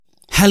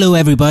Hello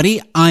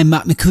everybody, I'm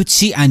Matt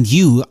Micucci and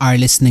you are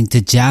listening to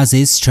Jazz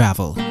is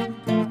Travel.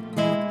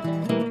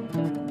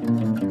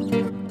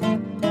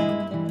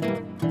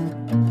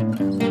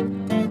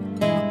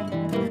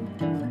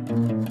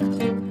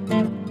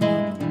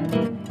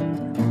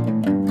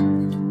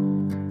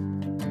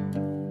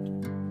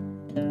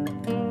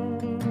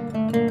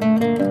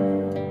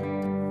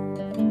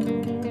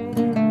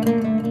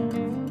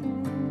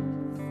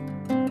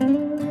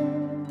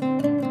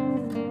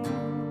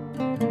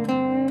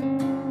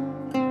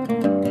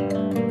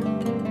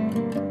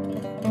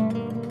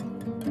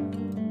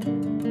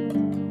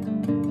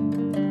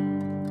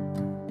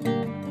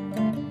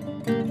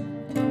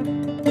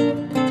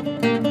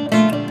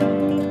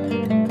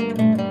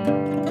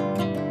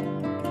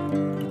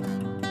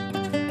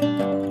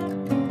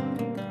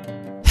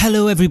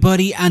 Hello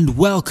everybody and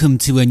welcome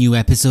to a new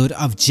episode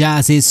of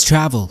Jazz is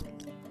Travel.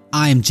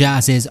 I'm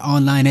Jazz's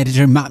online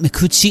editor Matt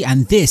Micucci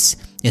and this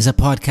is a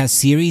podcast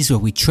series where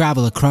we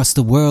travel across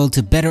the world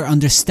to better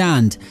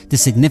understand the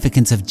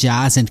significance of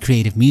jazz and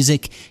creative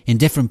music in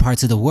different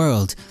parts of the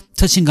world,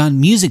 touching on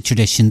music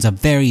traditions of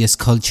various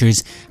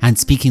cultures and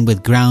speaking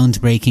with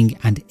groundbreaking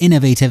and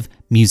innovative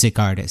music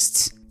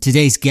artists.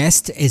 Today's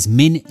guest is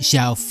Min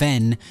Xiao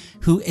Fen,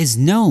 who is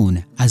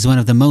known as one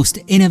of the most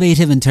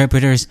innovative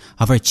interpreters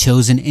of her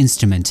chosen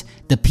instrument,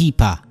 the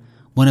pipa,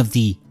 one of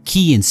the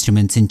key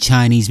instruments in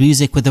Chinese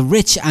music with a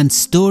rich and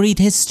storied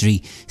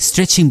history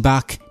stretching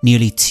back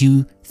nearly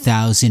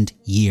 2,000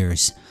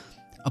 years.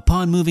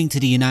 Upon moving to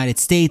the United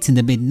States in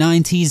the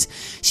mid-90s,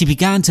 she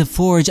began to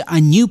forge a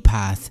new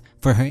path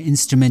for her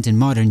instrument in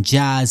modern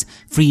jazz,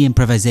 free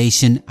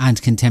improvisation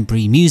and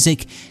contemporary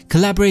music,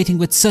 collaborating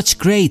with such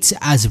greats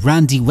as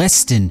Randy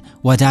Weston,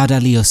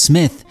 Wadada Leo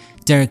Smith,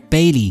 Derek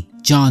Bailey,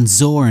 John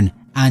Zorn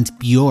and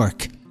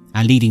Bjork,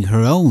 and leading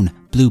her own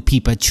Blue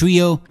Pipa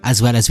Trio,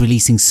 as well as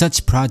releasing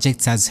such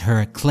projects as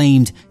her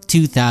acclaimed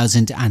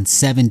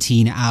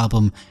 2017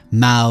 album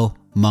Mao,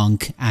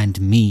 Monk and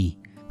Me.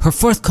 Her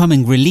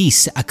forthcoming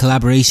release, a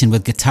collaboration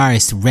with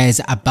guitarist Rez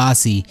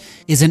Abbasi,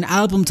 is an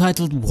album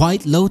titled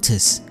White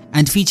Lotus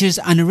and features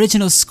an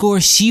original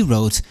score she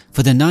wrote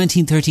for the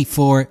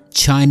 1934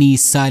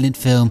 Chinese silent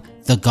film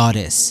The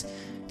Goddess.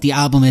 The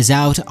album is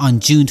out on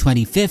June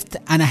 25th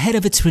and ahead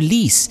of its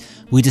release,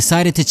 we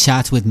decided to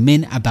chat with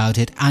Min about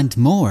it and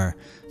more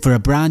for a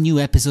brand new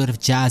episode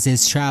of Jazz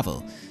is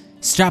Travel.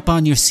 Strap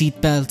on your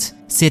seatbelt,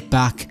 sit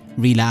back,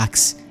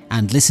 relax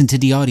and listen to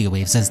the audio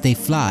waves as they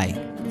fly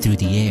through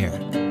the air.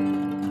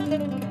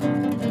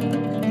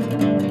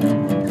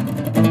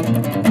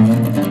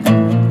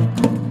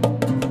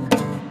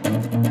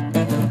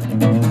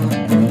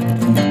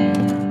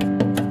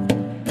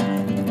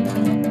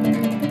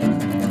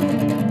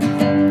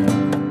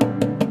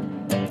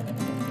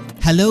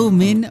 Hello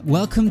Min,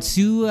 welcome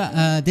to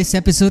this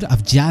episode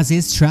of Jazz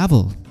is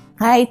Travel.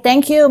 Hi,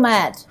 thank you,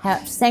 Matt.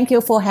 Thank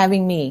you for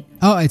having me.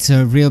 Oh, it's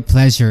a real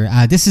pleasure.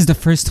 This is the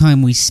first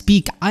time we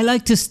speak. I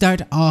like to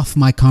start off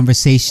my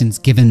conversations,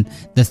 given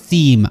the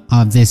theme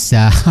of this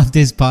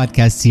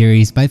podcast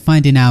series, by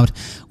finding out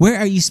where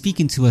are you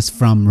speaking to us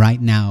from right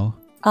now?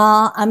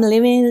 I'm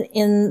living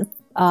in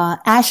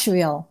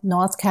Asheville,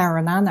 North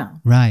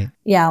Carolina. Right.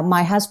 Yeah,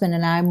 my husband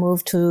and I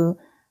moved to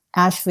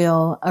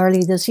Asheville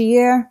early this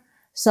year.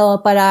 So,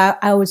 but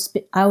I was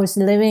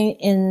living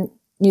in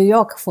New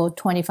York for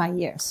 25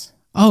 years.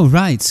 Oh,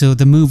 right. So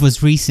the move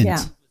was recent. Yeah.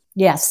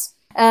 Yes.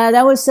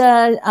 That was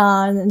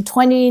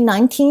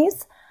 2019.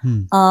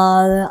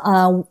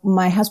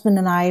 My husband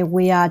and I,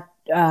 we are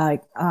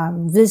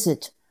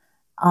visit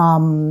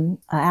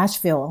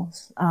Asheville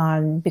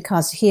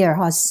because here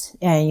has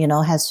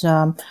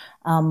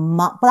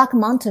Black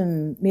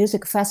Mountain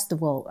Music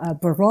Festival,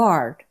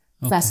 Brevard.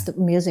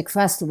 Music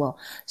festival.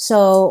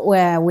 So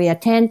where we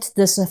attend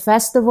this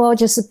festival,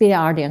 just to be the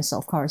audience,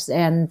 of course.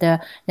 And then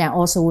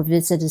also we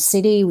visit the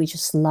city. We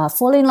just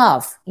fall in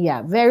love.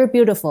 Yeah, very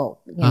beautiful.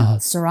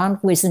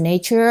 Surrounded with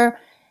nature,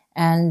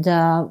 and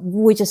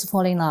we just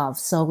fall in love.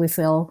 So we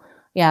feel,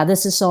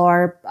 this is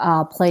our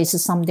place.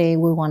 Someday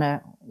we want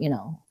to,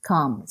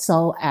 come.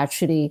 So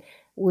actually,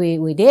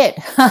 we did.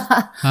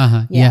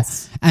 Yes. Yeah.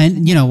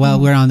 And, while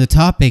we're on the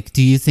topic,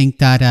 do you think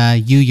that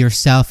you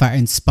yourself are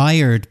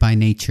inspired by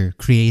nature,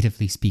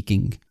 creatively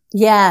speaking?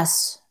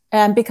 Yes.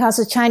 And because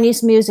the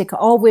Chinese music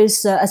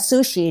always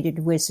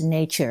associated with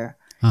nature.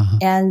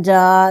 And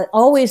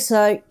always,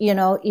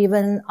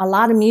 even a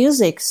lot of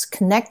music's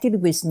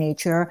connected with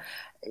nature,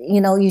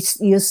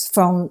 use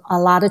from a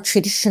lot of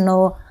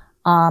traditional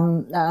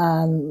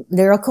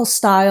lyrical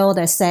style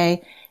that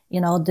say,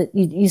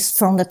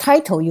 from the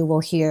title, you will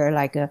hear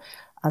like a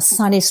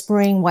sunny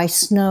spring, white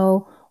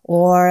snow,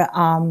 or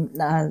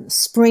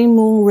spring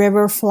moon,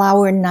 river,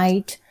 flower,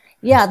 night.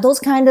 Yeah, those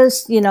kind of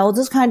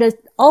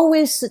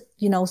always,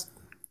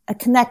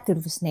 connected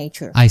with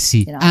nature. I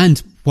see.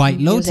 And White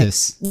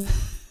Lotus.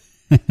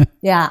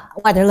 Yeah,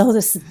 White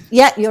Lotus.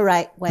 Yeah, you're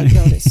right. White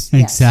Lotus.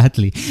 Yes.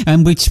 Exactly.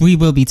 And which we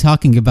will be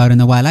talking about in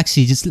a while.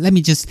 Actually, let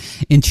me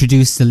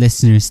introduce the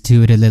listeners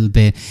to it a little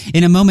bit.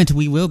 In a moment,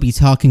 we will be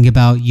talking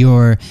about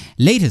your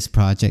latest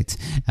project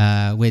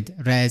with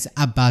Rez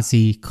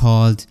Abbasi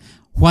called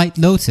White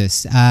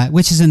Lotus,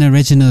 which is an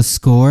original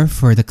score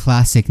for the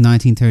classic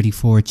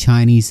 1934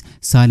 Chinese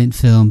silent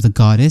film The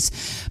Goddess.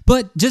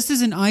 But just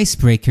as an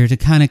icebreaker to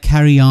kind of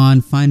carry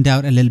on, find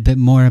out a little bit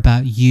more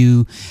about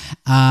you,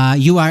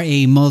 you are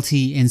a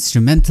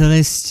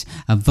multi-instrumentalist,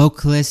 a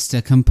vocalist,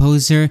 a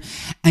composer,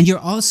 and you're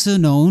also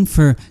known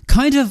for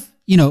kind of,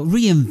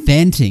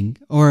 reinventing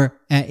or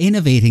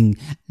innovating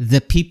the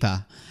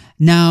pipa.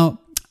 Now,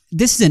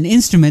 this is an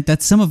instrument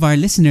that some of our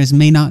listeners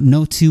may not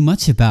know too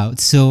much about.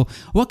 So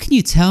what can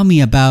you tell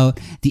me about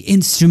the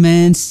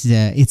instrument,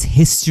 its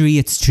history,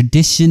 its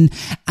tradition?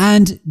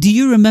 And do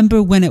you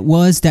remember when it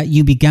was that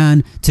you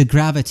began to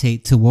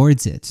gravitate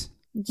towards it?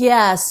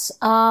 Yes.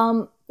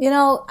 I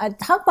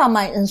talk about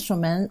my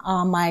instrument.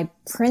 My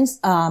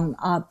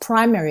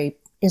primary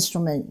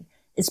instrument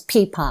is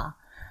pipa.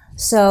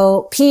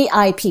 So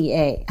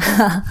P-I-P-A.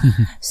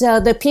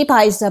 So the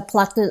pipa is a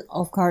plucked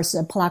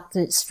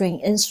string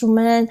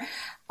instrument.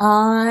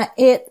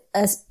 It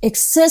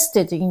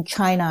existed in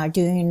China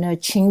during the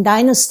Qing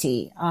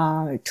Dynasty,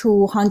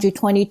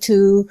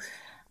 222,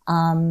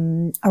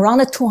 around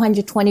the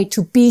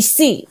 222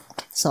 BC.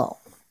 So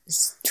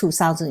it's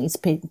 2000, it's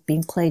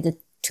been played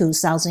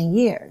 2,000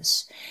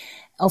 years.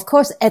 Of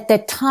course, at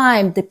that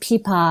time, the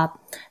pipa,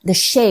 the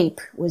shape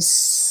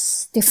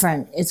was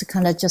different. It's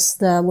kind of just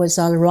was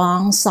a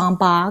round sound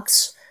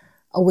box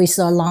with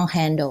a long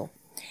handle.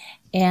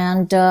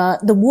 And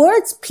the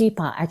words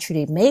pipa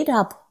actually made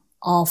up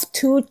of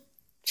two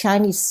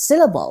Chinese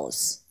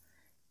syllables,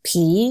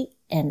 pi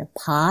and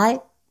pai.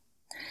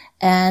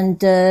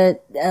 And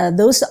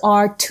those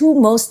are two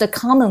most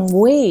common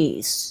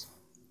ways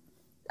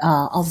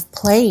of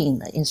playing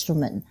the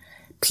instrument.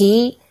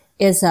 Pi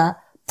is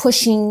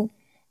pushing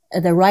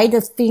the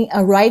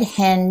right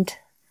hand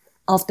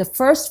of the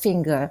first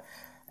finger,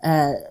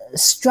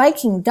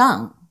 striking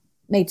down,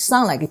 made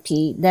sound like a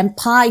P. Then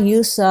pai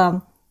use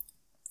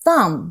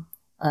thumb,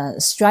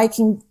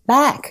 striking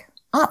back,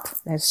 up,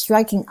 that's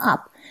striking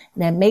up.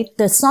 Then make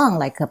the sound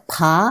like a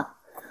pa.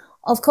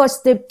 Of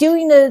course,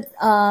 during the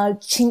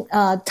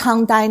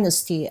Tang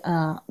Dynasty,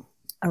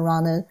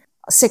 around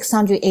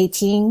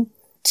 618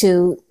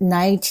 to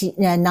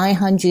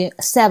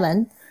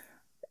 907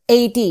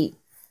 AD,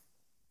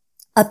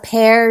 a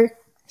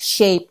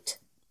pear-shaped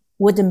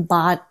wooden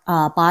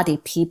body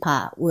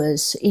pipa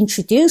was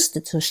introduced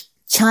to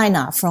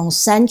China from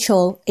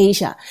Central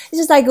Asia.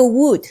 It's like a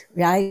wood,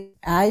 right?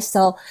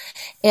 So,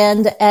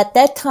 and at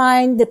that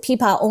time, the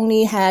pipa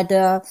only had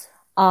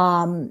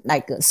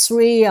like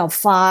 3 or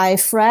 5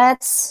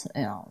 frets,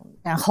 and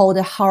hold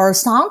it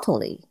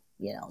horizontally,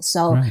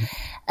 So, right.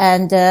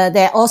 And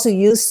they also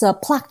use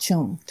pluck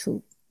tune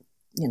to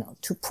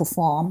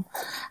perform.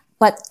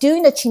 But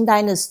during the Tang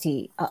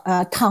Dynasty,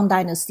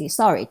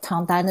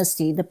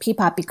 the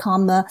pipa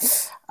become a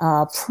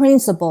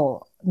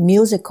principal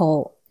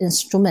musical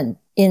instrument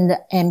in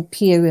the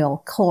imperial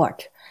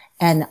court.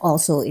 And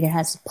also it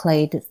has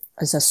played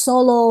as a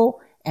solo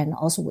and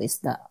also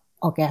with the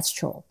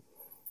orchestral.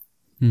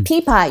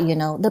 Pipa,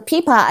 the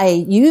pipa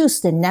I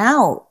used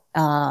now,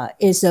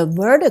 is a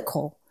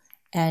vertical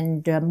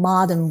and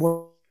modern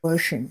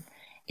version.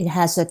 It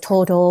has a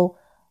total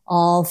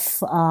of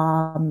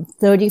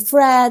 30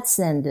 frets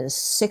and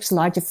 6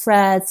 larger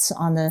frets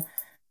on the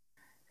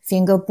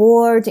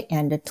fingerboard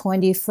and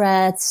 20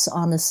 frets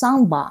on the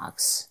sound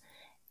box.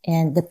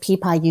 And the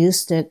pipa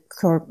used the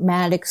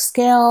chromatic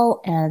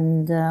scale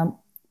and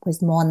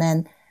with more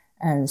than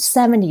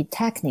 70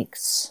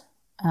 techniques.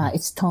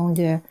 It's toned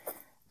A,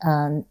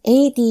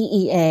 D,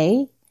 E,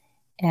 A.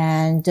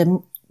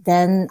 And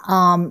then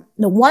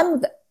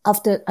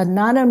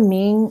another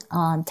main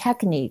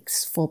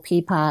techniques for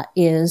pipa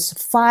is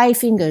 5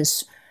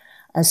 fingers,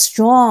 a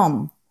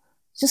strum,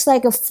 just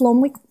like a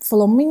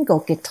flamenco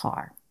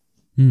guitar.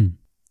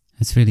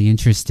 That's really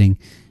interesting.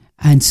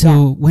 And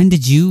so, when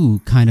did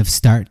you kind of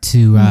start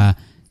to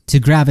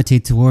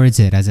gravitate towards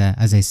it?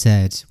 As I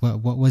said,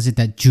 what was it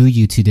that drew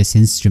you to this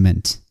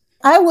instrument?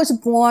 I was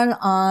born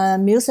a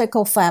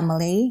musical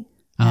family,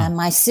 and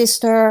my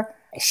sister,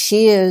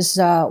 she is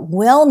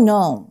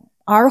well-known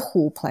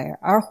erhu player.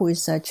 Erhu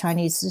is a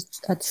Chinese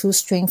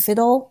 2-string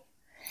fiddle,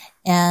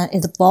 and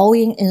it's a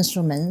bowing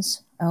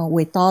instrument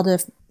without a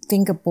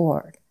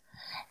fingerboard.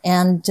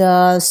 And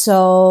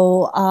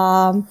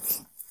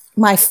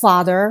my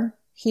father,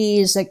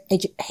 he was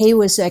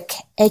an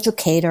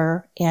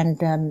educator and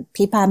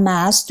pipa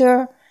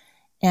master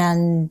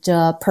and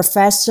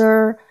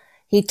professor.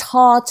 He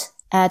taught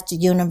at the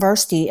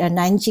university, at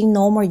Nanjing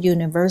Normal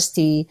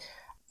University,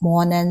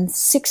 more than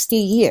 60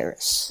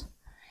 years.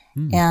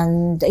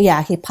 And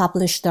he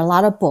published a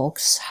lot of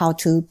books, how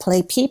to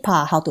play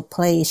pipa, how to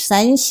play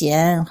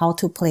sanxian, how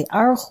to play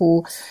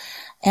erhu.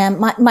 And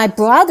my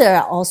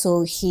brother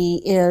also,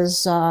 he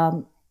is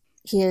a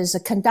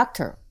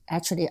conductor,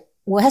 actually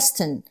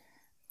Western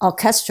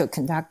orchestra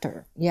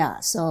conductor. Yeah.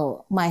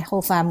 So my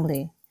whole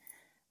family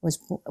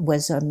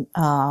was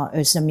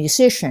a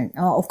musician.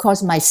 Of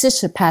course, my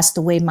sister passed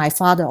away. My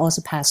father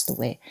also passed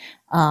away.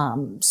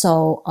 When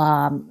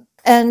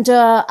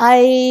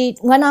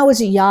I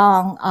was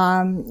young,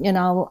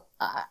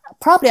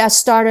 probably I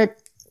started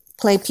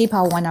play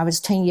pipa when I was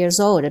 10 years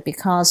old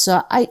because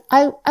I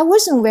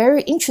wasn't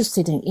very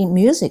interested in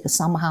music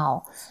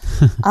somehow.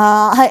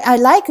 I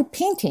like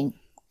painting,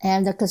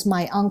 and because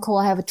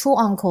I have two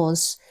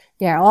uncles,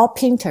 they're all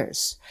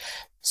painters.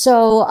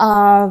 So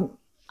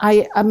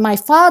my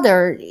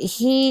father,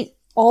 he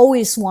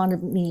always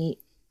wanted me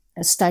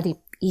to study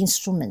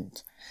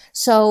instrument.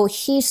 So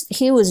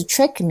he was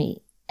tricking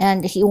me.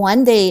 And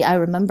one day, I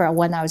remember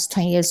when I was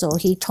 10 years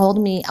old, he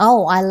told me,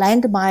 "Oh, I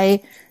lent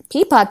my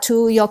pipa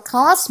to your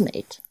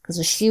classmate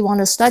because she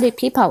wanted to study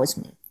pipa with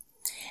me."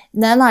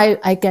 Then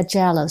I get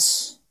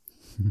jealous.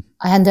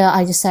 And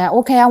I just said,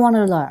 "Okay, I want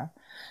to learn."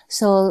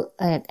 So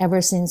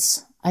ever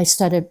since I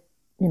started,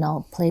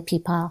 play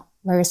pipa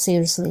very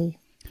seriously.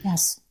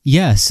 Yes.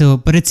 Yeah,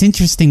 but it's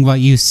interesting what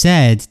you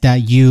said,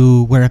 that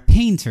you were a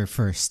painter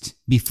first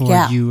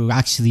before you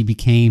actually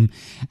became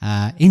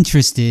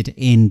interested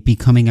in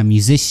becoming a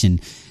musician.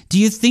 Do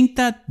you think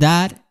that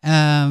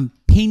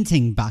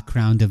painting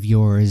background of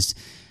yours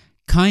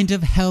kind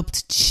of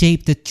helped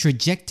shape the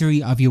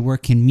trajectory of your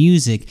work in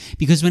music?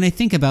 Because when I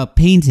think about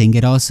painting,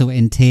 it also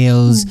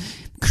entails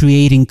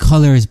creating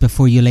colors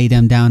before you lay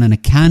them down on a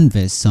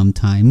canvas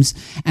sometimes.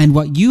 And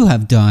what you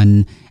have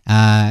done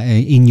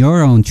in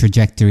your own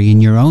trajectory,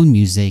 in your own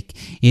music,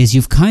 is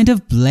you've kind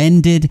of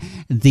blended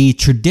the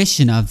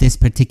tradition of this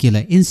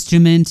particular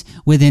instrument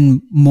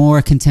within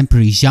more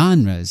contemporary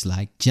genres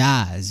like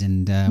jazz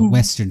and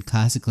Western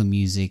classical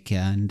music.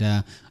 And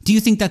do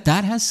you think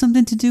that has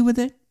something to do with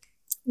it?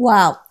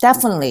 Wow,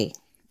 definitely.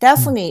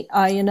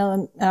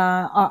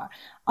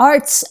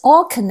 Art's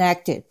all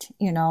connected,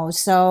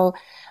 so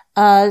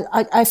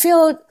I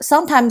feel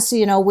sometimes,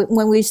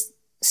 when we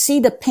see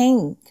the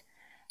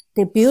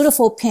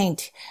beautiful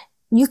paint,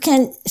 you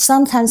can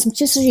sometimes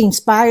just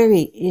inspire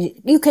you.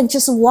 You can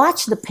just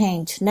watch the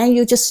paint, then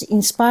you just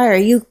inspire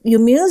you.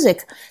 Your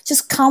music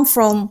just come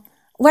from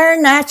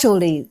very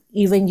naturally.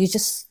 Even you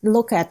just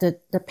look at the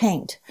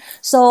paint.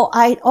 So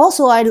when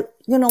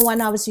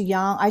I was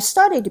young, I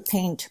started to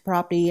paint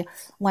probably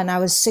when I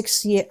was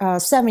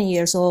 7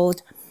 years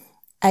old.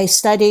 I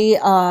studied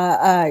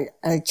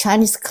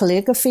Chinese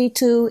calligraphy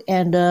too,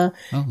 and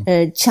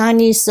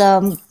Chinese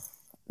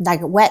like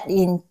wet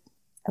ink,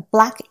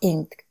 black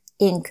ink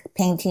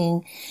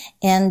painting,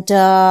 and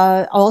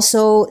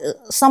also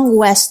some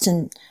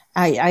Western.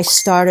 I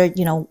started,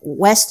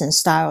 Western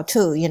style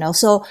too.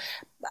 So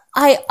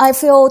I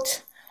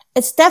felt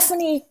it's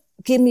definitely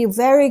give me a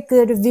very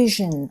good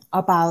vision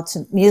about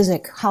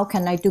music. How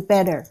can I do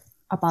better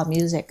about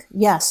music?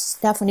 Yes,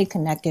 definitely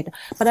connected.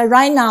 But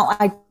right now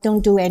I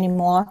don't do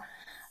anymore.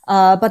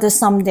 But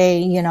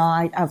someday,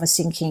 I was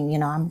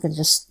thinking, I'm going to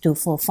just do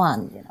for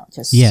fun,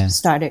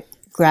 started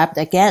grabbed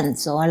again.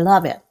 So I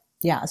love it.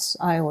 Yes,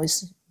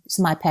 it's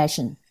my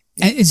passion.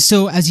 And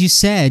so as you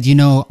said,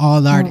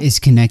 all art is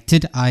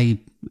connected. I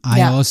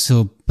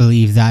also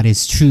believe that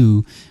is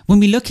true. When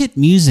we look at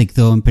music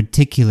though, in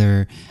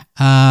particular,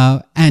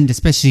 and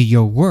especially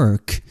your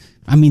work,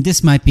 I mean,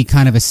 this might be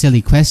kind of a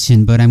silly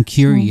question, but I'm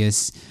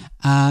curious.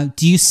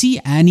 Do you see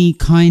any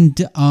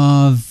kind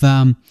of,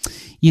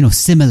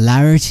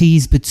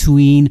 similarities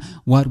between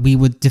what we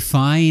would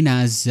define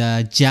as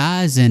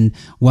jazz and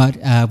what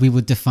we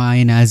would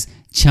define as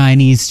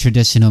Chinese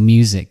traditional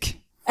music?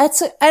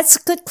 That's a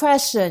good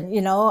question.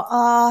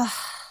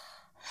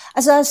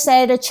 As I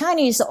said,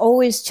 Chinese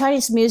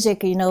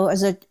music,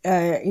 as a,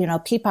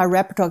 pipa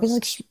repertoire,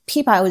 because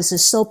pipa was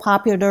so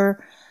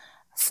popular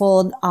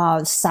for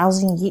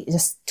 2,000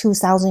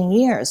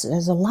 years.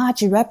 There's a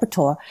large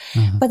repertoire,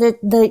 but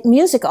the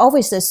music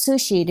always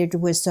associated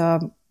with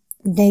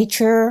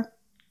nature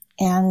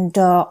and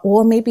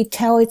or maybe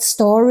tell its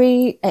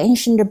story,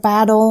 ancient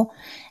battle,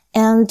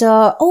 and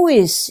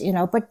always,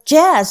 But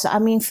jazz,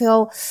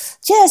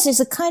 jazz is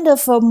a kind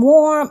of a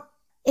more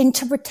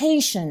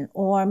interpretation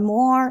or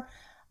more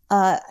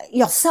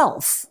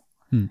yourself,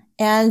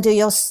 and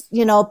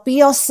be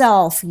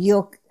yourself.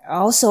 You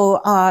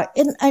also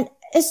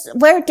it's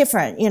very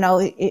different,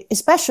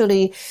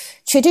 especially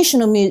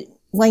traditional music.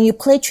 When you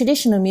play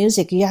traditional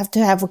music, you have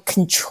to have a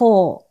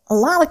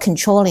lot of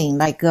controlling,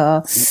 like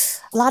a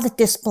lot of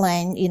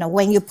discipline.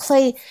 When you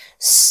play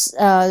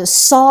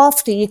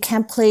soft, you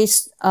can't play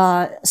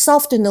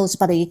soft notes,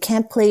 but you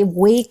can't play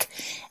weak.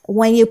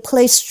 When you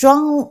play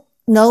strong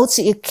notes,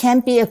 you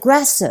can't be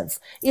aggressive.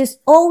 You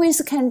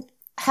always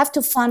have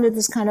to find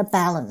this kind of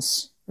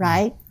balance,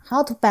 right?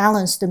 How to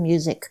balance the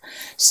music.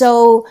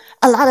 So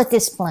a lot of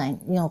discipline,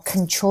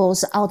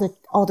 controls all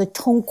the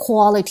tone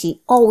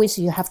quality. Always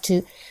you have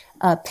to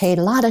pay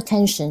a lot of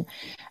attention.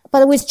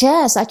 But with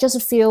jazz, I just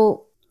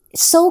feel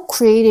so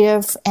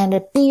creative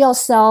and be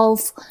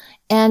yourself.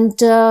 And,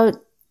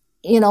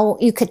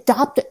 you could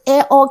adopt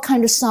all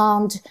kind of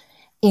sound,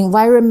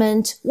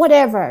 environment,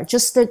 whatever,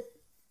 just the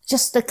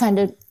kind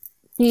of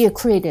be a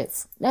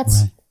creative.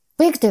 That's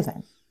big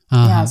difference.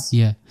 Yes.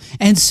 Yeah.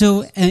 And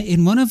so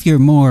in one of your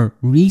more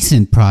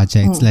recent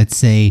projects, let's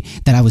say,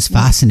 that I was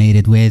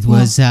fascinated with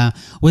was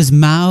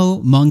Mao,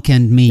 Monk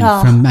and Me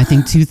from, I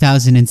think,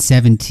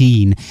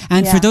 2017.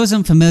 And for those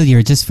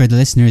unfamiliar, just for the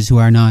listeners who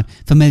are not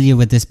familiar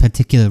with this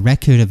particular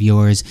record of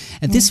yours,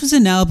 this was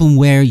an album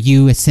where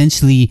you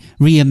essentially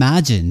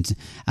reimagined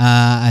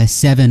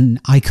 7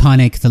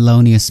 iconic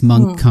Thelonious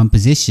Monk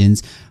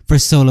compositions for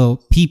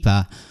solo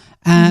pipa.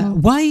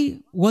 Why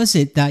was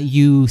it that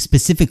you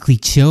specifically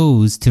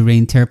chose to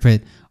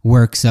reinterpret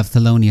works of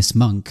Thelonious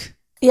Monk?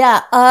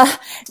 Yeah,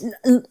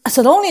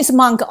 Thelonious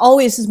Monk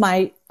always is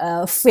my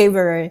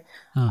favorite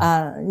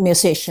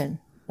musician,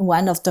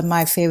 one of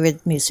my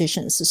favorite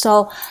musicians.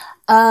 So,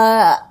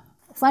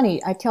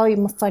 funny, I tell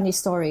you a funny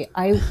story.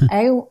 I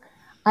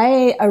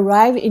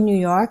arrived in New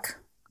York,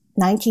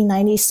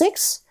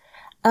 1996.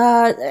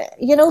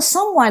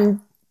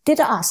 Someone did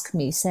ask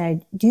me,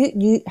 said,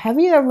 have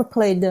you ever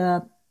played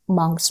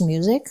Monk's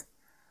music?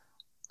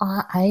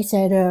 I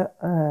said,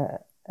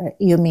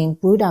 you mean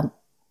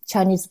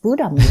Chinese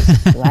Buddha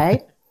music,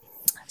 right?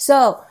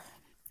 So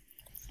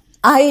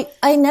I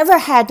never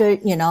had to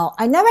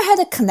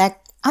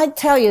connect. I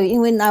tell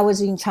you, when I was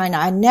in China,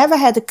 I never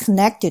had to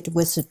connect it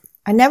with,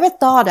 I never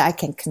thought I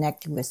can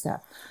connect it with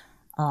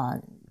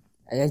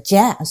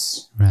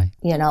jazz. Right.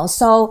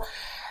 So,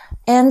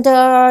 and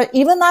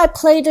even I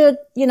played I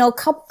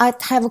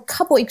have a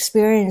couple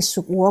experience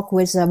work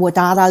with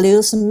Wadada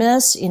Lil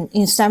Smith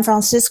in San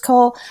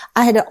Francisco.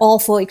 I had an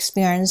awful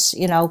experience,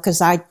 because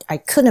I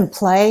couldn't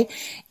play,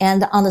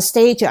 and on the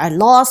stage I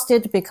lost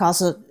it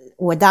because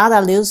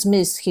Wadada Lil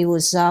Smith,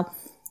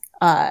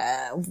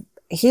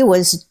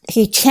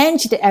 he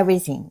changed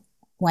everything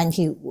when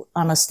he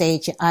on the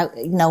stage.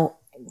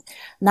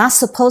 Not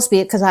supposed to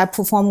be, because I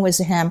performed with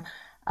him.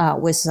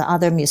 With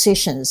other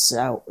musicians,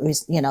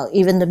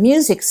 even the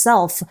music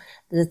itself,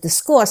 the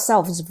score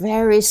itself is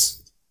very,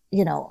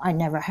 I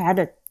never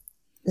had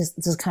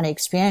this kind of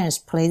experience,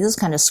 play this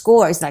kind of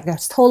score. It's like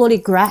it's totally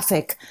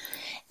graphic.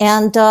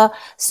 And,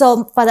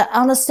 but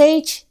on the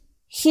stage,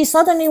 he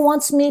suddenly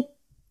wants me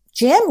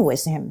jam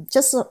with him.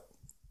 Just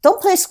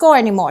don't play score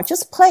anymore.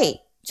 Just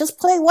play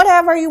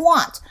whatever you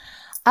want.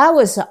 I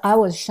was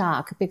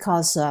shocked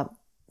because,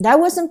 that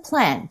wasn't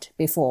planned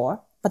before.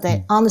 But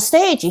then on the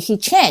stage, he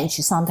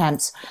changed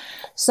sometimes.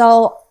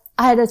 So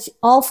I had an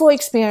awful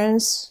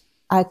experience.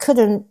 I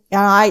couldn't,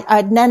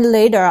 then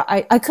later,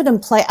 I couldn't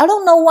play. I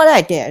don't know what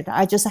I did.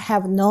 I just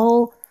have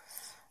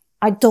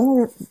I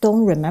don't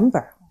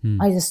remember.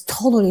 I just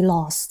totally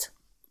lost.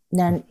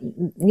 Then,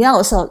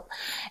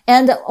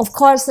 and of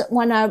course,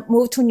 when I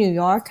moved to New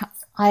York,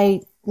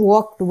 I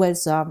worked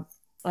with,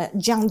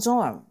 John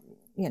Zorn,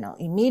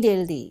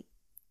 immediately,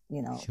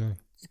 Sure.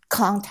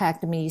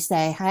 contact me,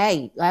 say,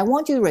 hey, I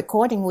want you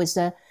recording with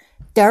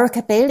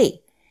Derek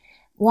Bailey.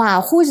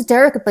 Wow, who's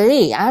Derek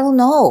Bailey? I don't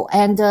know.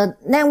 And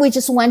then we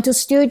just went to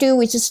studio,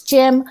 we just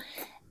jam.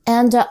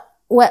 And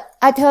what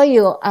I tell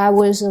you, I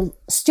was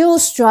still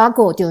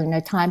struggle during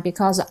the time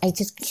because I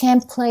just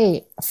can't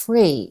play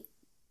free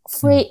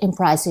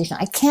improvisation.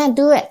 I can't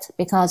do it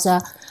because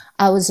I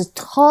was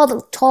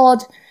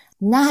taught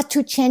not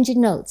to change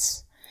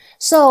notes.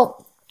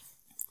 So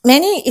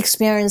many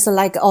experience,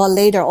 or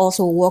later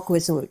also work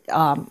with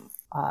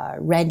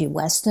Randy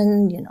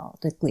Weston,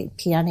 the great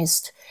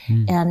pianist,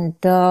 and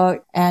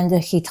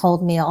he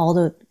told me all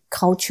the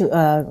culture,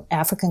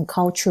 African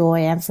culture,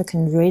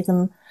 African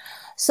rhythm.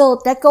 So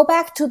that go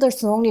back to the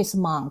Thelonious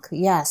Monk.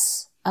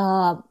 Yes,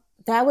 that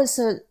was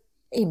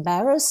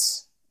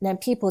embarrassed. Then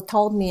people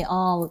told me,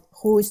 "Oh,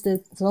 who is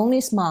the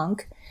Thelonious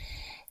Monk?"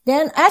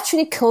 Then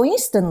actually,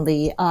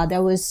 coincidentally,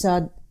 there was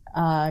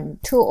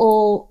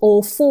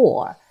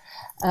 2004.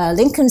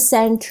 Lincoln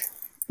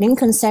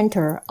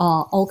Center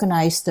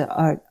organized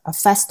a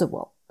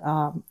festival,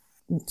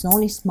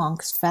 Thelonious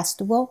Monk's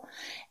Festival,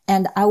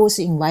 and I was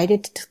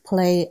invited to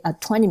play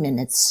 20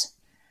 minutes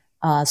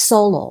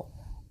solo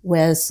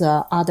with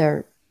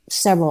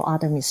several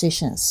other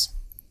musicians.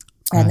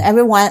 And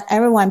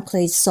everyone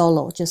plays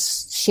solo,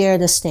 just share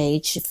the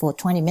stage for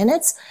 20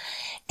 minutes.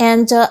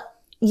 And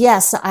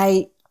yes,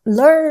 I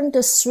learned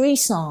 3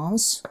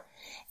 songs,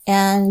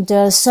 and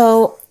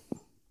so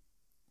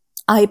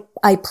I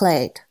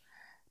played,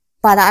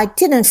 but I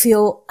didn't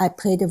feel I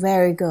played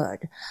very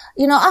good.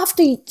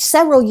 After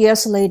several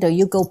years later,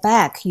 you go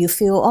back, you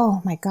feel,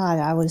 oh my God,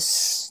 I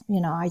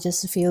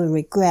just feel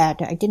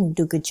regret. I didn't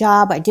do a good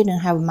job. I didn't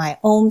have my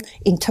own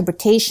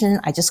interpretation.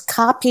 I just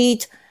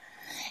copied.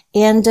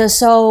 And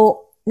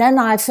so then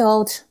I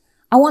felt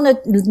I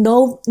want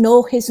to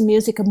know his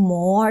music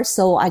more.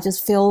 So I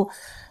just feel,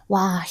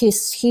 wow, he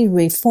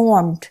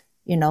reformed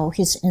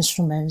his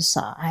instruments.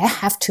 I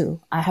have to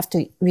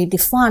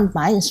redefine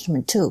my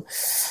instrument too.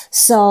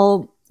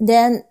 So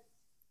then,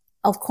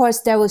 of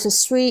course, there was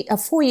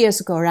 4 years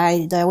ago,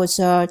 right? There was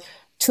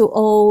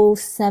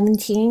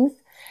 2017,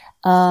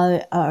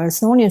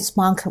 Thelonious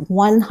Monk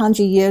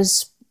 100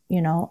 years,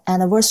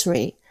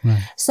 anniversary.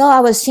 Right. So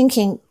I was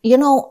thinking, I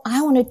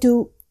want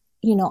to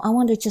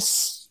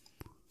just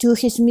do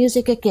his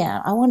music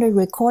again. I want to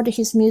record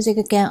his music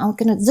again.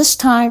 This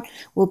time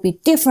will be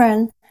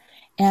different.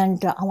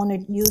 And I want to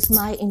use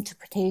my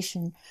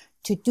interpretation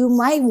to do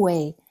my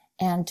way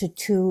and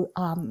to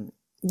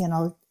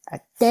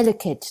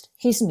dedicate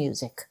his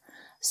music.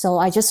 So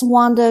I just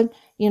want to,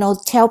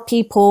 tell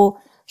people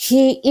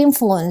he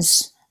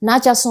influenced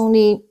not just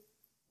only,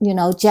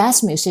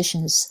 jazz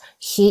musicians,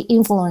 he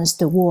influenced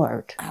the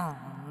world.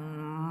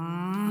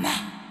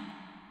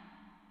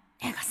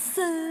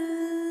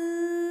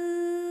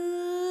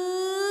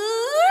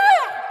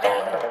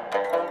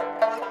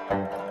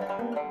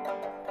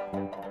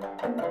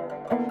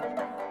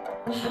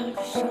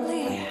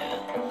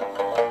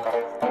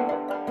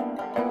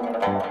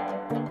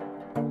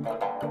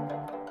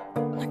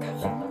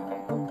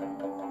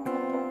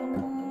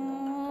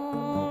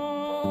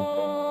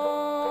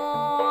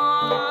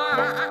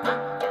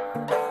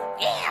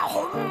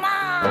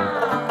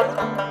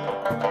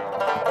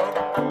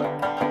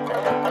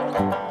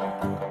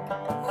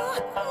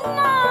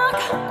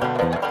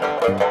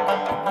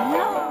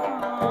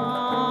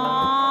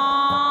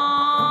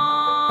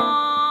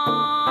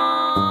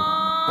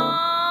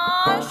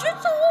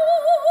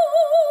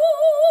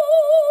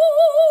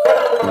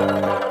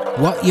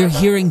 What you're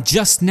hearing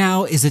just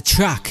now is a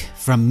track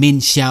from Min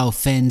Xiao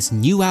Fen's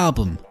new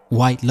album,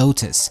 White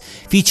Lotus,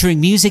 featuring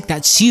music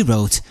that she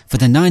wrote for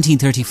the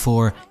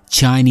 1934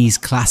 Chinese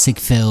classic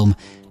film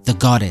The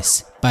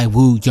Goddess by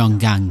Wu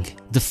Yonggang.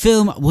 The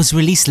film was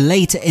released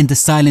late in the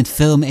silent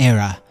film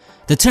era.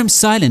 The term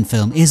silent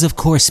film is of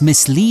course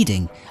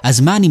misleading,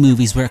 as many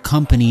movies were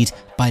accompanied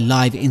by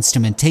live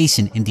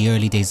instrumentation in the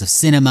early days of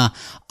cinema,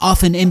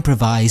 often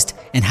improvised,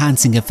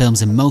 enhancing a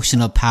film's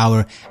emotional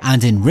power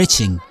and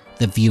enriching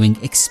the viewing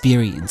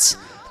experience.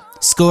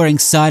 Scoring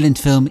silent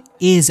film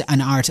is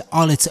an art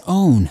all its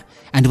own,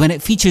 and when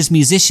it features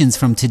musicians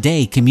from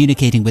today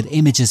communicating with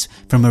images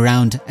from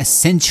around a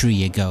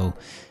century ago,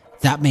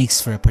 that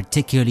makes for a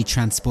particularly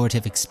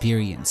transportive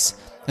experience,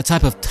 a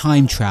type of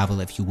time travel,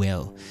 if you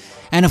will.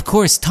 And of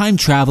course, time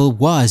travel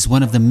was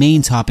one of the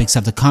main topics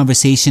of the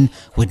conversation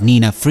with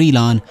Nina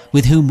Freelon,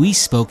 with whom we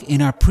spoke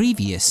in our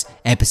previous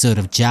episode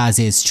of Jazz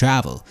is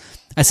Travel.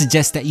 I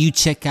suggest that you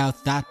check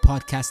out that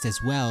podcast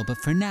as well, but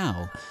for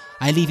now,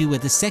 I leave you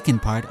with the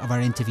second part of our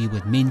interview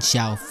with Min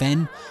Xiao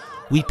Fen.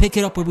 We pick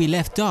it up where we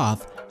left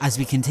off as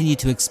we continue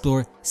to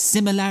explore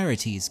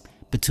similarities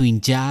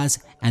between jazz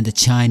and the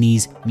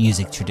Chinese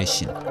music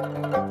tradition.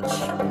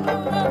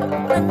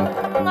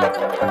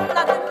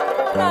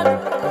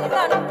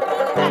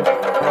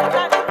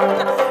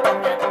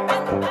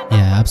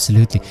 Yeah,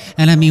 absolutely.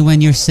 And I mean, when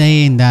you're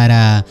saying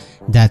that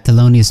that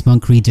Thelonious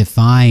Monk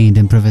redefined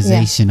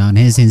improvisation on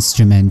his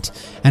instrument,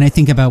 and I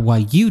think about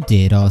what you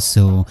did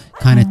also,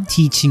 kind of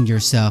teaching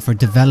yourself or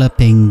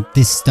developing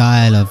this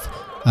style of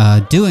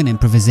doing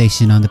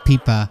improvisation on the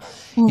pipa.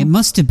 It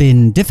must have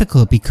been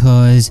difficult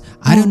because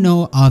I don't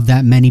know of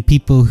that many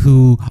people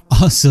who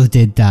also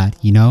did that,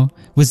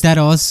 Was that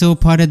also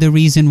part of the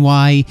reason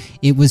why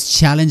it was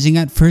challenging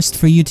at first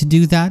for you to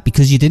do that?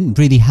 Because you didn't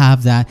really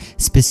have that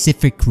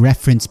specific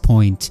reference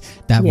point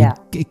that would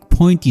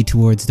point you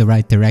towards the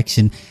right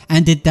direction.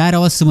 And did that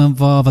also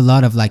involve a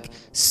lot of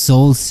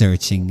soul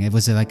searching? It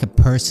was like a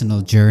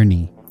personal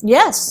journey.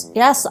 Yes.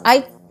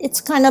 It's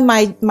kind of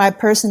my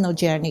personal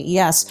journey.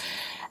 Yes.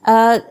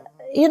 I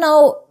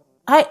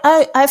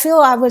feel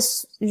I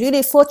was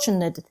really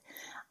fortunate.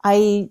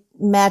 I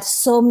met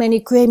so many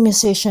great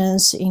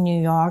musicians in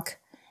New York,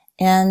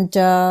 and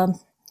John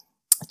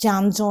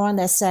Zorn,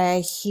 let's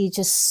say, he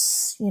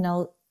just,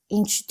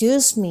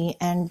 introduced me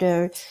and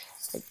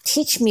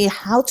teach me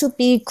how to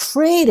be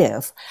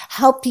creative,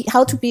 how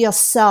to be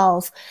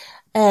yourself.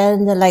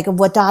 And like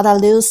Wadada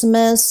Lewis,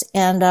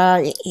 and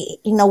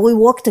we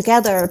worked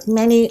together.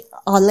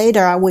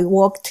 Later we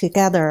worked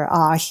together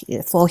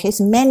for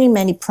his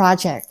many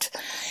projects.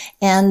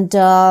 And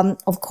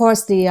of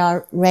course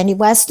the Randy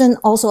Weston,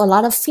 also a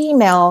lot of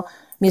female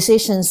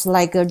musicians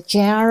like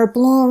Jan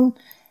Bloom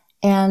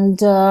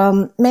and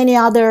many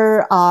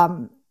others,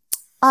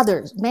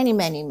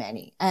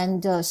 many.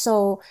 And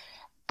so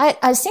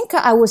I think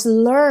I was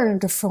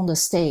learned from the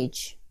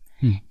stage.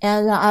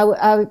 And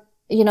I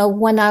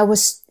when I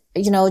was,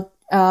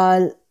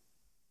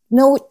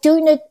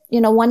 doing it,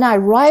 when I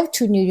arrived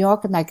to New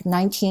York in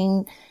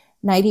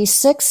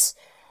 1996,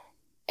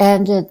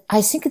 and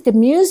I think the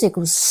music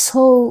was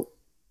so,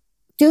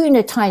 during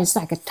the time, it's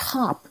like a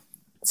top,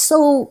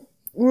 so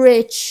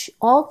rich,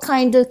 all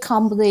kind of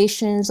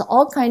combinations, a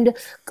lot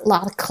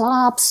of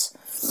clubs.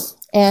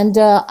 And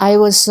I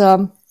was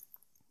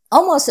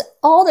almost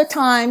all the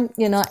time,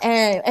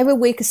 every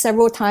week,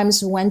 several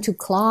times went to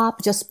club,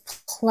 just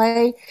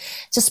play,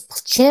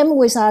 just jam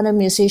with other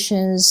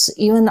musicians.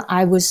 Even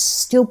I was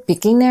still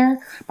beginner,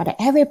 but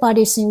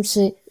everybody seems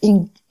to,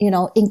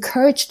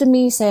 encouraged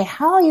me, say,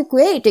 how are you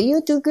great?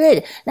 You do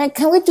great. Like,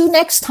 can we do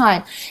next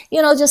time?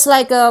 Just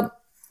like,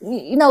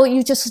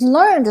 you just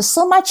learned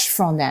so much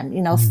from them,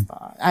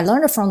 I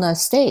learned from the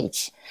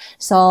stage.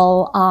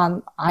 So,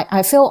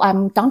 I feel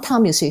I'm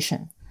downtown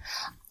musician.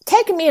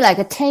 taken me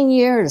like 10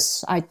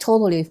 years. I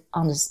totally,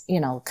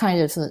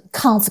 kind of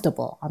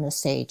comfortable on the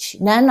stage.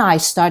 Then I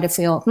started to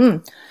feel,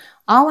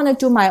 I want to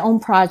do my own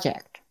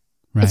project.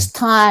 Right. It's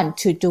time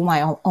to do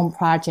my own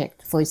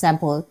project. For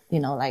example,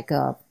 like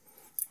a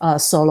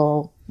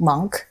solo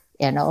monk,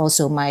 and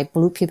also my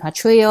Blue Pipa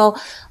Trio,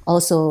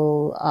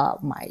 also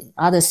my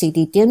other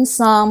CD Dim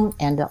Sum,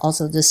 and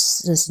also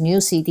this new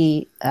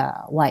CD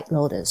White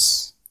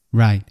Lotus.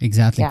 Right,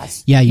 exactly.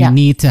 Yes. Yeah, you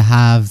need to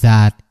have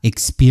that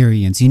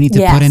experience. You need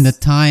to put in the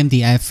time,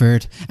 the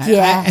effort,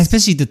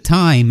 especially the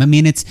time. I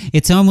mean,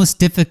 it's almost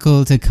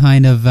difficult to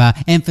kind of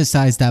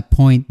emphasize that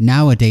point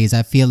nowadays.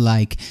 I feel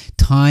like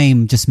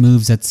time just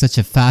moves at such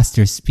a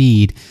faster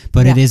speed,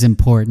 but it is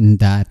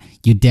important that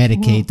you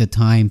dedicate the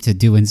time to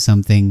doing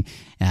something,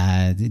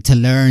 to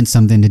learn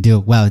something to do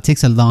it well. It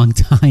takes a long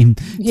time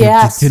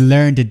to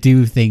learn to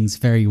do things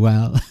very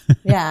well.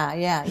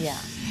 Yeah.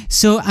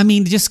 So, I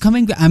mean,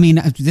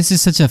 this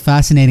is such a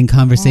fascinating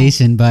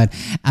conversation, but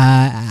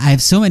I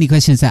have so many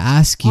questions to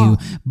ask you.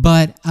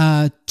 But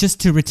just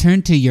to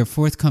return to your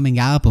forthcoming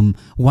album,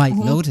 White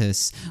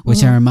Lotus,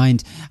 which I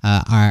remind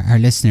our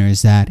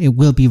listeners that it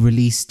will be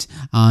released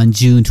on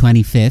June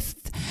 25th.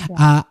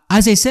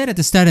 As I said at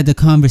the start of the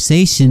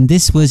conversation,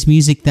 this was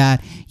music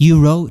that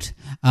you wrote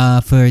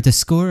for the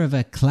score of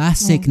a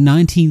classic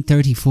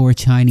 1934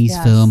 Chinese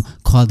film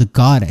called The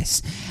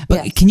Goddess.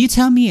 But can you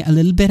tell me a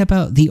little bit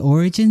about the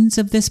origins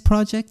of this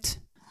project?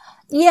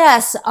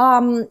 Yes,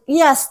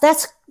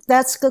 that's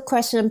a good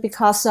question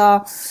because,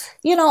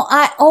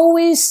 I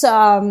always,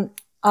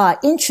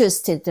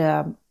 interested,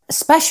 I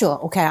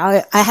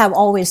have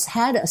always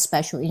had a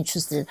special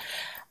interest in,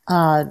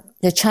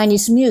 the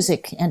Chinese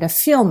music and the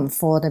film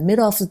for the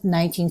middle of the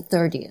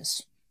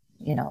 1930s,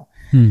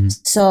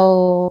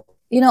 So,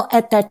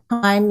 at that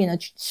time,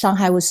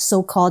 Shanghai was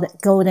so-called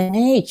golden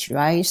age,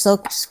 right? So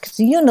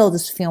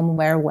this film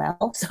very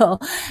well. So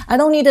I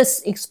don't need to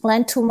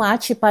explain too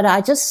much, but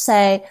I just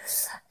say,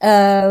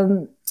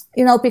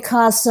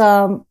 because,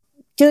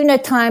 during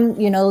that time,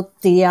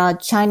 the,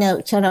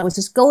 China was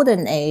this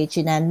golden age,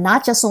 and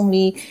not just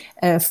only,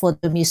 for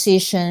the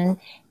musician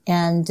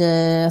and,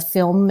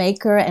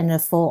 filmmaker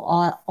and for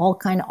all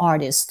kind of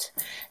artists.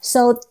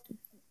 So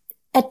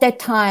at that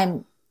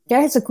time,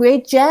 there is a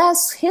great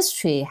jazz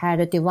history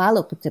had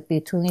developed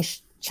between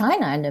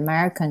China and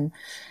American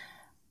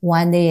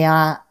when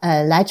the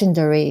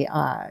legendary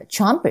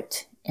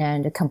trumpet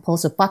and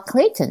composer Buck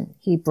Clayton,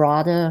 he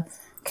brought a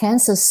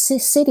Kansas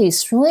City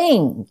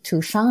swing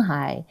to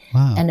Shanghai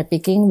and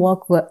began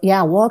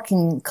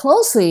working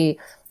closely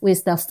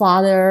with the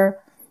father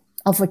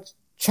of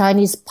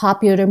Chinese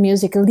popular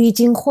music, Li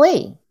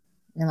Jinghui,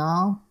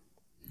 And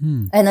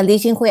Li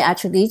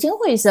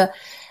Jinghui is a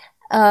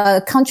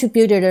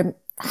contributed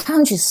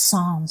 100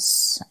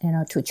 songs,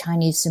 to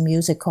Chinese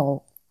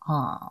musical,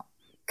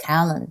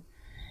 canon.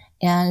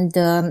 And,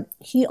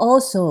 he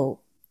also,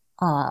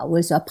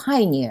 was a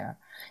pioneer.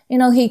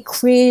 He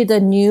created a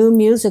new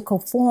musical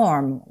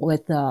form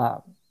with,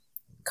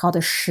 called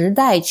the 时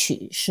代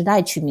曲. 时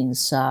代曲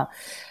means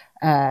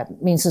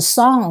a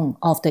song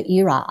of the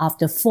era of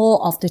the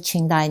fall of the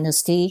Qing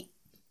dynasty,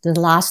 the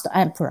last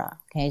emperor.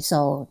 Okay.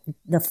 So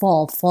the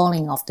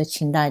falling of the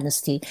Qing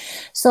dynasty.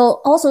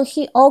 So also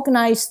he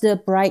organized the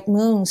Bright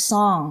Moon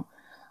song,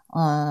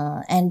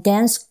 and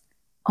dance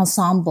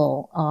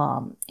ensemble,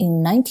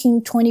 in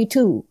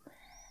 1922.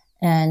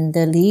 And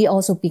Li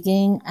also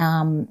began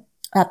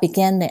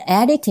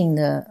editing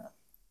the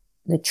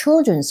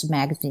children's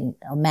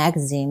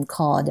magazine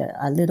called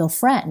A Little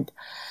Friend.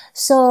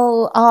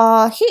 So,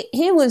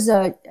 he was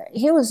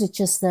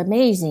just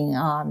amazing.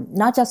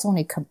 Not just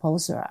only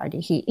composer,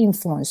 he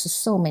influenced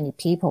so many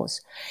peoples.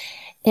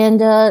 And,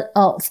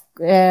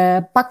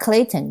 Buck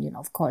Clayton,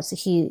 of course,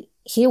 he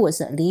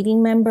was a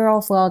leading member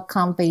of,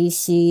 Count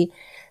Basie's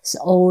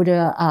old,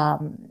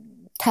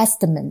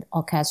 Testament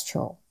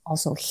Orchestra.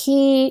 Also,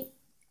 he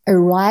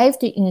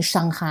arrived in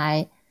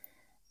Shanghai,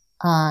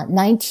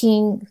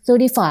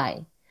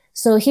 1935.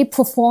 So he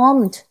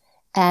performed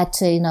at,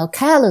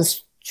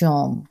 Carlos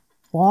Drum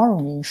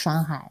Ballroom in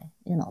Shanghai.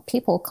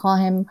 People call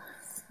him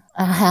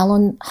a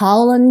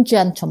Howland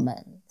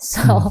gentleman.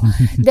 So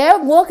they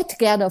worked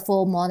together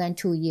for more than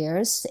 2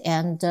 years,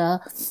 and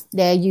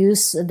they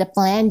used the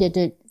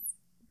blended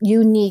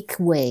unique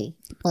way,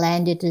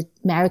 blended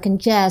American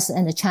jazz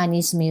and the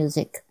Chinese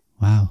music.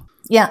 Wow.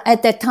 Yeah,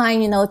 at that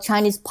time,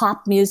 Chinese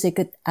pop music,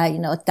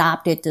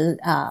 adopted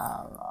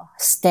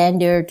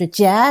standard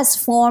jazz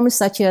forms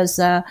such as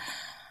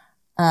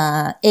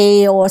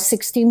 8 or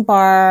 16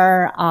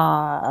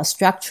 bar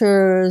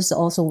structures,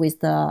 also with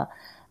the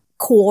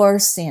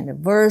chorus and the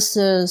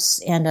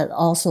verses, and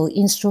also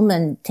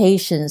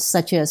instrumentations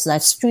such as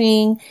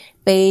string,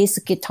 bass,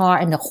 guitar,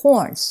 and the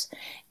horns.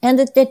 And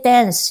they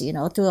dance,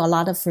 to a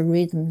lot of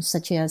rhythms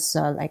such as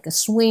like a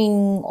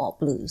swing or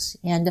blues.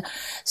 And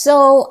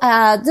so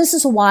this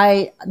is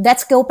why,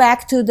 let's go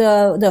back to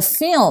the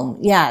film.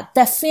 Yeah,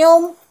 the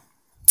film.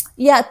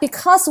 Yeah,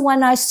 because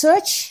when I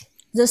search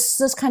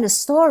this kind of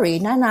story,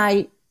 then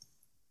I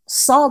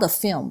saw the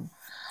film,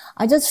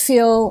 I just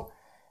feel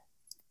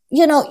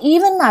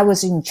even I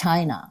was in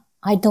China,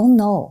 I don't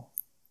know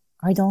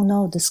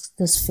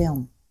this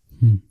film.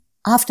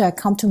 After I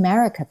come to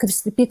America,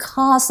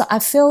 because I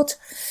felt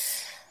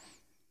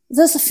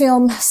this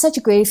film, such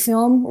a great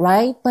film,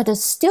 right? But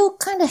it's still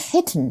kind of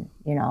hidden,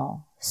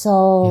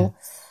 So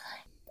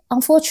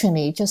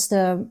unfortunately, just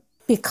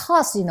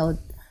because,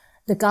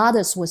 the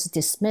goddess was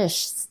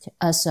dismissed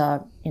as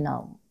a,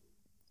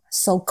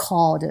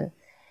 so-called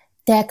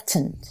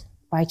decadent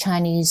by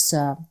Chinese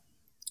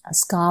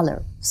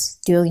scholars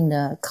during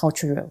the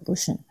Cultural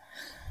Revolution.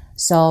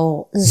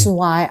 So this is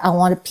why I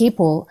wanted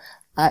people,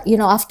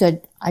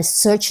 after I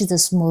searched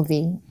this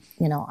movie,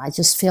 I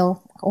just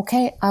feel,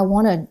 okay, I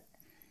wanted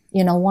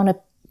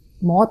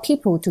more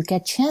people to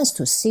get chance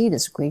to see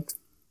this great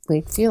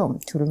film,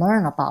 to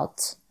learn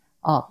about,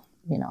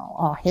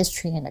 our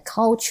history and the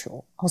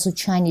culture, also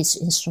Chinese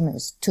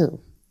instruments too.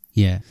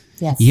 Yeah.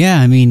 Yes. Yeah,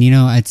 I mean,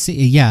 I'd say,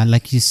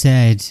 like you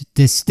said,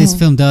 this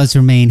film does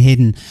remain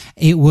hidden.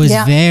 It was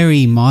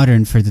very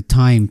modern for the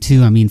time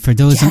too. I mean, for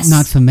those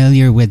not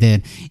familiar with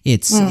it,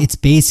 it's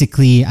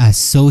basically a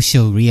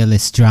social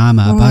realist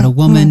drama about a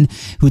woman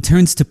who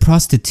turns to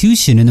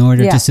prostitution in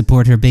order to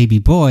support her baby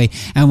boy.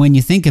 And when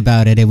you think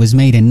about it, it was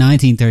made in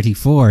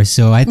 1934.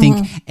 So I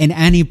think in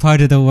any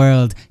part of the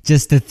world,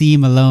 just the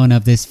theme alone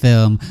of this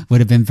film would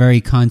have been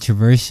very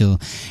controversial.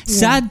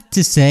 Sad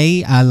to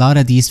say, a lot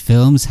of these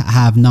films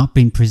have not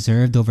been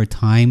preserved over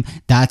time.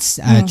 That's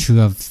true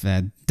of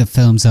the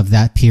films of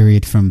that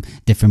period from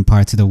different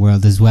parts of the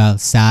world as well,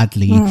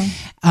 sadly.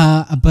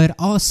 But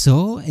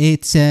also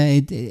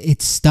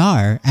it's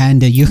star,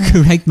 and you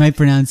correct my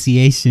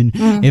pronunciation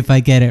if I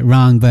get it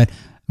wrong, but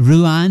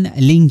Ruan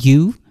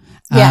Lingyu.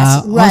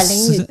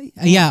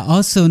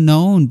 Also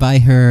known by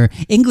her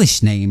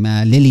English name,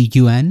 Lily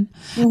Yuan,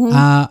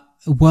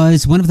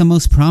 was one of the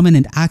most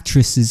prominent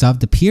actresses of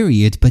the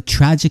period, but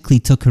tragically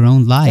took her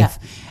own life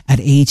at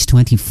age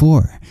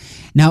 24.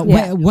 Now,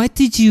 what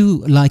did you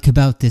like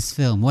about this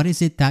film? What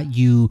is it that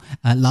you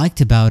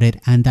liked about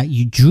it and that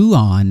you drew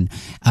on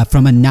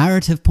from a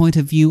narrative point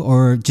of view,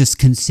 or just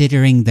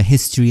considering the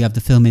history of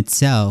the film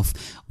itself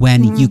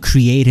when you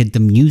created the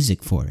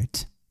music for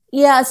it?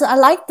 Yes, I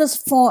like this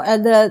for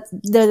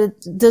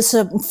this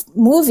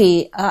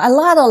movie. A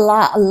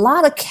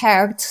lot of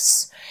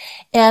characters.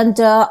 And,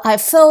 I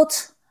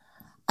felt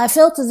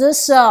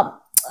this,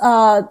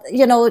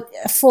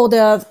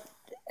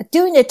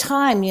 during the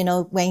time,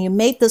 when you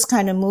make this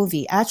kind of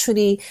movie,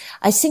 actually,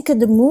 I think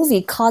the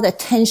movie caught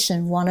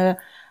attention,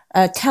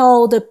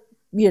 tell the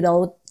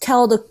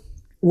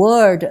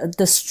world,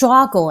 the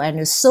struggle and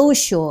the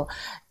social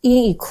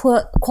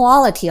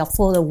inequality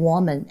for the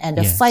woman, and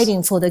the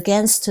fighting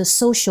against the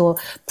social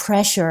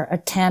pressure,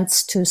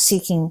 attempts to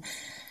seeking,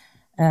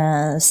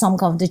 some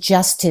kind of the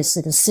justice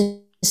in the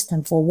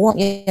system for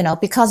women,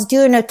 because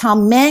during the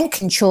time, men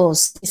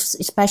controls,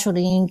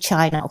 especially in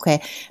China,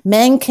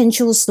 men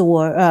controls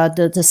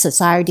the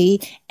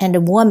society, and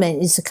the woman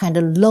is a kind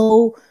of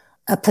low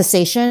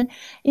position.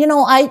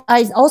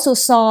 I also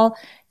saw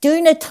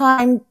during the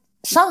time,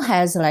 Shanghai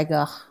has like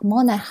more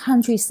than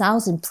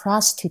 100,000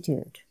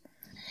 prostitutes.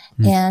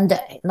 And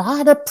a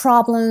lot of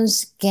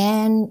problems,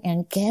 gang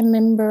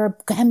member,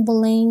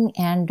 gambling,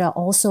 and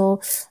also,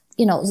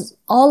 a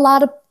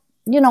lot of,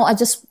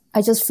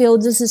 I just feel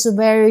this is a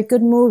very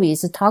good movie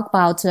to talk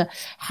about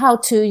how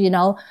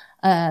to,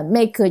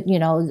 make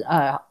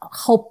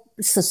hope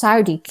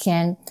society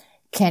can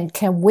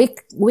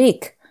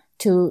wake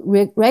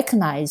to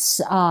recognize,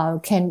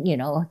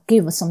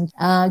 give some,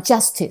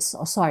 justice,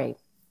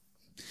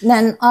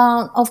 Then,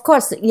 of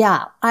course, when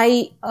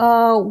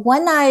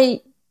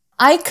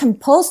I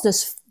composed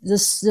this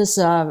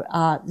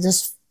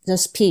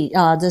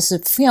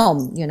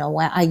film,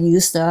 when I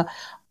used a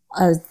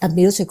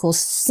musical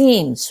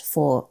themes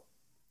for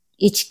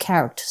each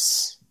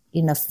characters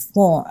in a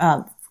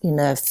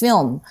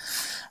film.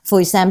 For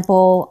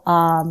example,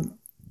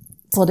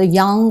 for the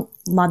young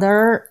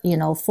mother,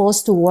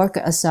 forced to work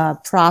as a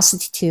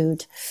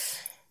prostitute,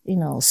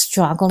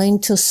 struggling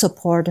to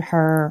support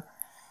her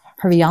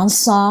young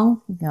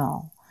son,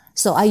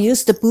 So I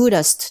used the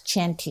Buddhist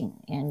chanting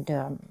and,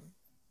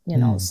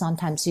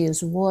 sometimes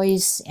use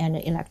voice and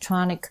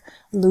electronic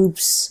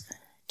loops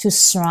to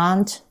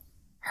surround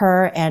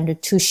her and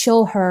to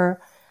show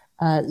her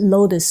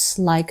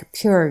lotus-like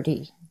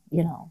purity,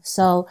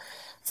 So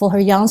for her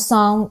young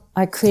son,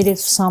 I created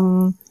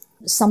some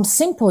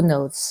simple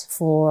notes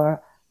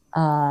for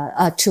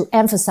to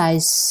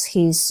emphasize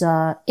his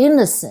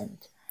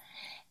innocence.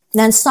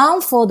 Then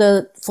some for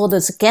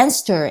the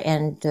gangster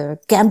and the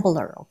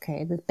gambler,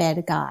 the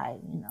bad guy,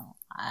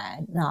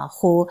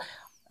 who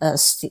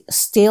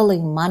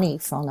stealing money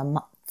from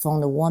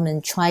the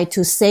woman, try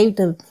to save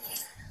the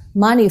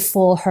money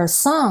for her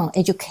son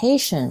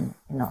education.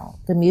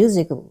 The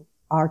music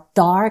are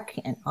dark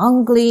and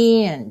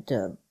ugly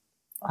and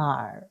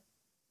are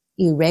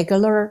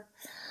irregular.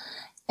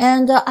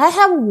 And I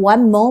have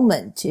one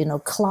moment,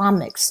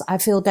 climax. I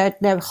feel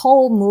that the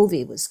whole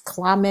movie was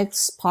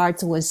climax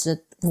part was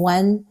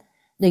when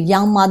the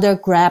young mother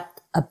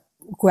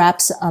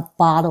grabs a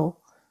bottle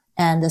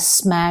and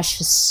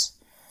smashes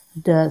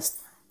the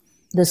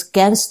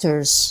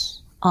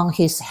gangsters on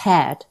his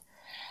head.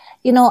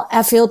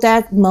 I feel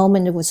that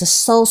moment was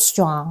so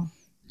strong,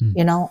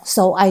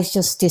 so I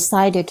just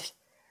decided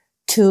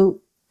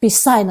to be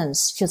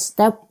silenced. Just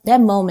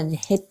that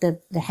moment hit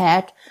the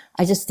head.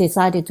 I just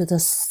decided to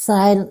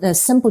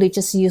simply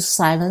just use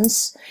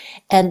silence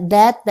and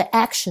let the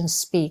action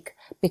speak,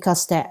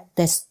 because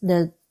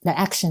the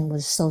action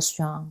was so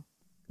strong.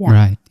 Yeah.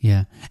 Right.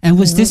 Yeah. And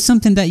was this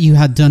something that you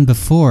had done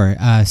before,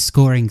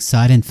 scoring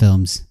silent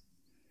films?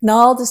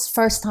 No, this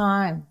first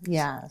time.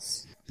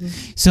 Yes.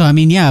 So, I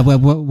mean, yeah,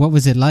 what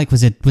was it like?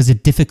 Was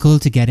it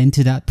difficult to get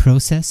into that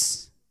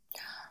process?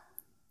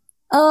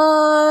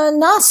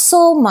 Not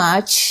so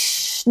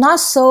much, not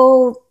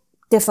so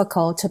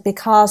difficult,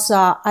 because,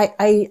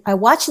 I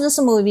watched this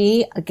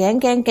movie again.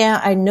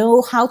 I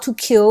know how to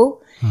kill.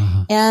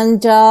 Uh-huh.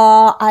 And,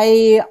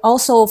 I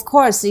also, of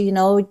course, Rez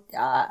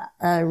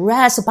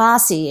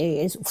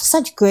Abbasi is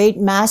such great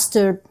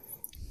master,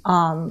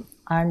 and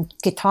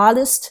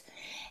guitarist.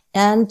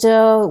 And,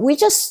 we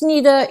just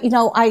need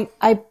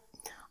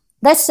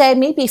let's say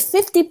maybe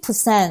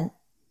 50%,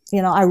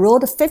 I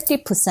wrote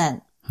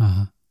 50%,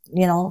 uh-huh.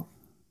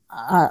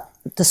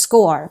 The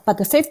score, but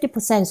the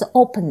 50% is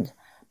opened,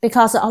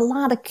 because a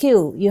lot of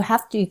cue. You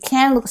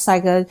can't look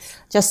like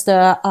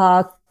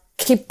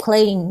keep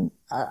playing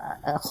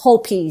a whole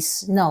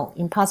piece. No,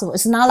 impossible.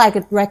 It's not like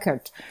a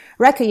record.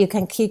 Record, you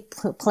can keep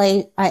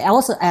play. I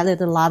also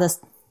added a lot of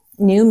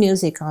new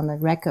music on the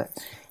record,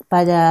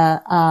 but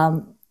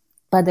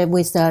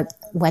with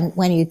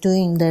when you're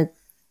doing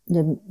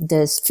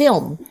this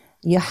film,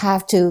 you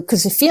have to,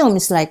 because the film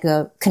is like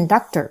a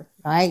conductor,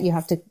 right? You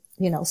have to,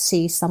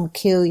 see some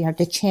cue. You have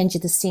to change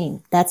the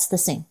scene. That's the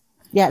scene.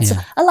 Yeah, it's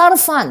a lot of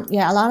fun.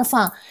 Yeah, a lot of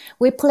fun.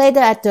 We played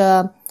at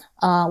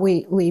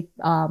we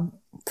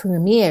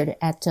premiered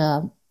at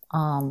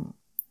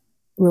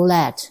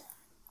Roulette.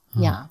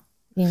 Yeah,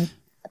 in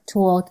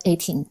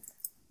 2018.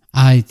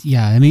 I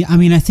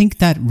think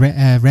that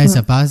Rez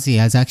Abbasi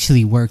has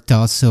actually worked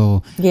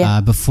also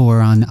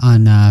before on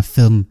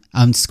film,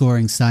 on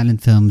scoring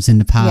silent films in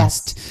the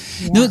past.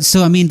 Yes. Yeah. No,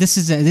 so I mean, this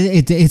is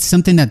it's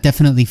something that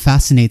definitely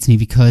fascinates me,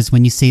 because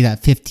when you say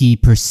that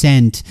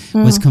 50%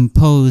 was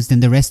composed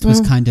and the rest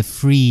was kind of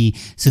free,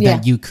 so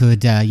that you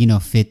could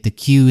fit the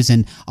cues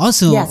and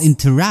also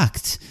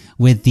interact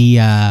with the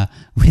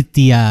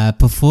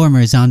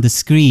performers on the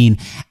screen.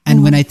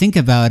 And when I think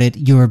about it,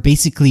 you're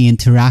basically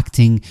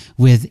interacting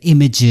with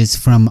images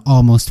from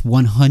almost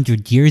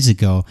 100 years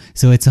ago.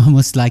 So it's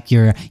almost like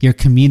you're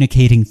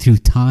communicating through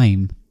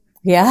time.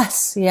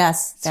 Yes,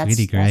 that's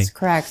really great. That's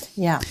correct.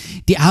 Yeah.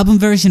 The album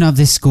version of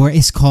this score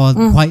is called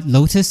White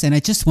Lotus, and I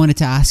just wanted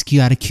to ask you,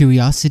 out of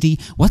curiosity,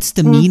 what's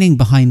the meaning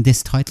behind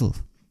this title?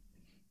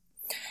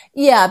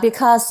 Yeah,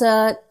 because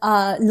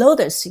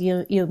lotus,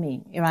 you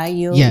mean, right?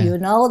 You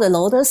know the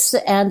lotus,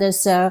 and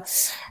this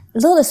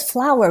lotus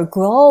flower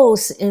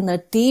grows in a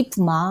deep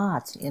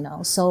mud,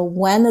 So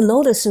when the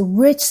lotus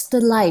reaches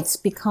the lights,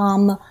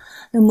 become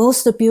the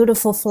most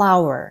beautiful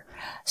flower.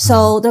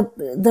 So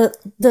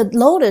the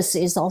lotus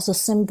is also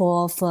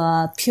symbol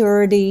of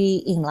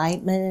purity,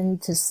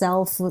 enlightenment,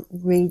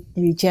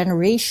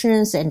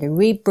 regenerations, and the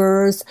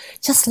rebirth,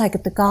 just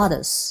like the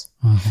goddess.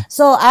 Mm-hmm.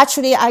 So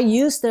actually, I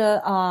use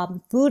the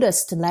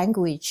Buddhist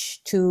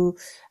language to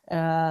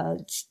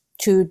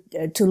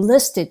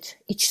list it,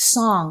 each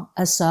song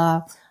as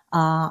a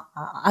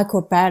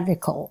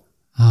acrobatical,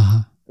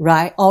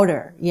 right,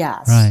 order.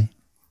 Yes. Right.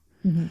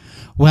 Mm-hmm.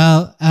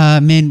 Well,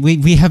 Min,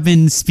 we have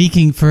been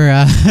speaking for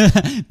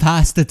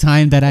past the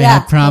time that I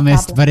had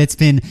promised, but it's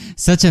been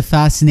such a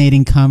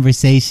fascinating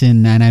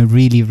conversation, and I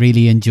really,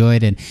 really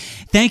enjoyed it.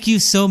 Thank you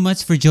so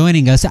much for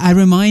joining us. I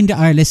remind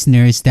our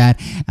listeners that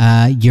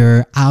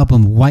your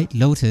album White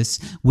Lotus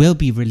will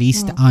be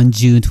released on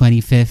June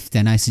 25th,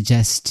 and I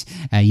suggest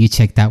you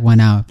check that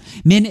one out.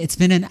 Min, it's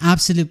been an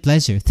absolute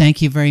pleasure.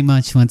 Thank you very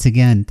much once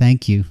again.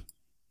 Thank you.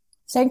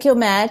 Thank you,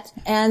 Matt,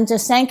 and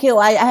thank you.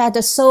 I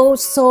had so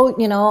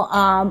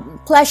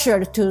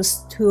pleasure to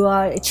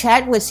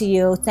chat with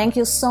you. Thank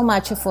you so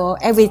much for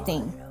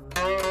everything.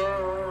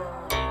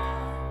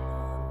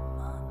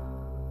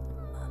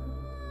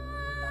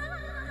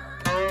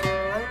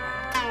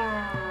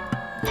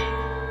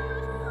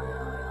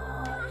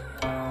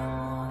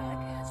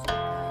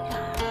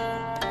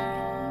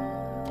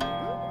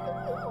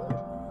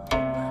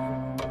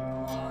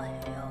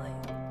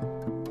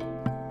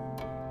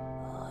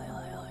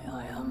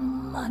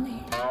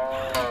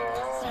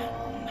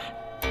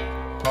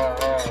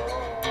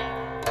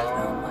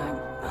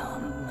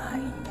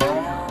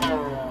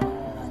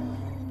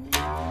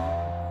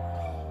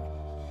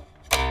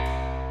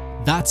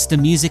 That's the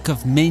music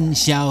of Min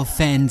Xiao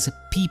Fen's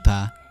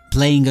Pipa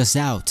playing us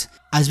out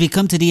as we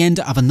come to the end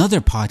of another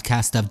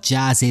podcast of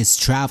Jazz is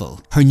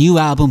Travel. Her new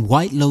album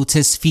White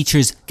Lotus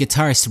features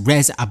guitarist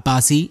Rez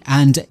Abbasi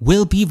and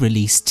will be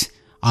released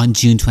on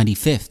June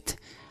 25th.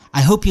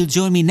 I hope you'll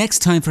join me next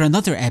time for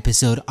another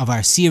episode of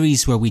our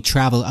series where we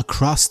travel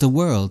across the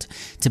world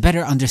to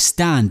better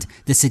understand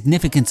the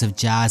significance of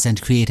jazz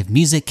and creative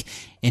music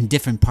in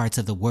different parts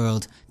of the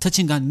world,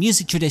 touching on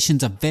music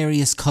traditions of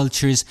various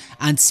cultures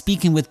and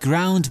speaking with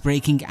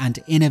groundbreaking and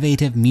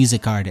innovative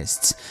music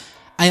artists.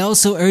 I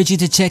also urge you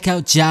to check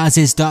out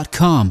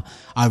jazzis.com,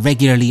 our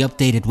regularly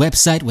updated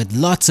website with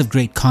lots of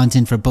great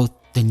content for both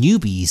the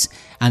newbies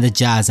and the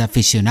jazz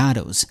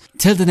aficionados.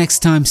 Till the next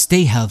time,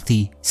 stay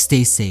healthy,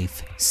 stay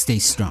safe, stay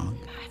strong.